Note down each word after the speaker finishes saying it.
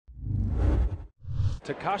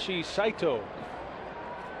Takashi Saito,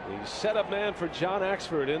 the setup man for John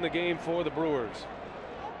Axford in the game for the Brewers.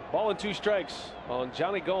 Ball and 2 strikes on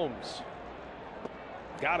Johnny Gomes.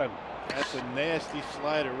 Got him. That's a nasty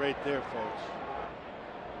slider right there, folks.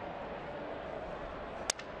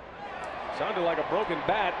 Sounded like a broken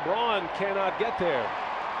bat. Braun cannot get there.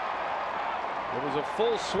 It was a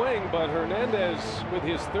full swing, but Hernandez with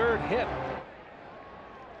his 3rd hit.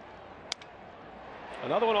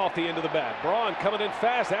 Another one off the end of the bat. Braun coming in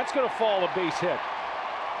fast. That's going to fall a base hit.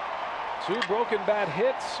 2 broken bat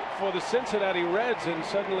hits for the Cincinnati Reds, and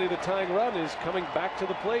suddenly the tying run is coming back to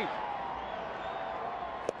the plate.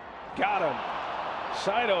 Got him.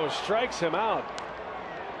 Saito strikes him out.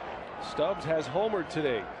 Stubbs has homered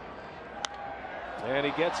today. And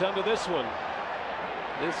he gets under this one.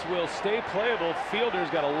 This will stay playable. Fielder's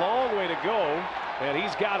got a long way to go, and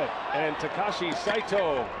he's got it. And Takashi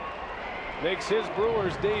Saito makes his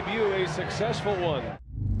Brewers debut a successful one.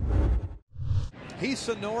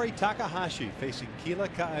 Hisanori Takahashi facing Kila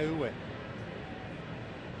Ka'aue.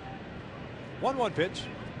 1-1 pitch.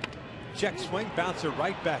 Check swing, bouncer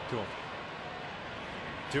right back to him.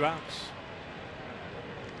 2 outs.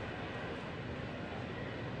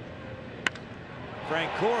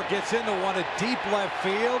 Francoeur gets into one at deep left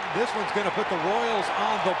field. This one's going to put the Royals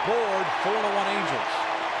on the board. 4-1 Angels.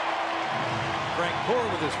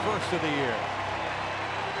 Francoeur with his first of the year.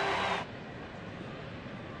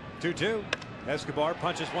 2-2. Escobar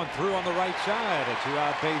punches one through on the right side. A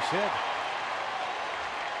 2-out base hit.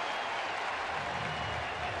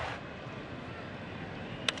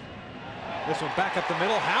 This one back up the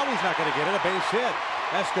middle. Howie's not going to get it. A base hit.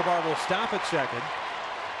 Escobar will stop at second.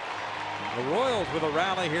 The Royals with a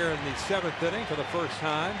rally here in the 7th inning for the first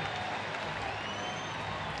time.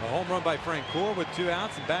 A home run by Francoeur with 2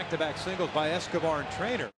 outs and back-to-back singles by Escobar and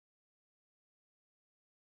Trainer.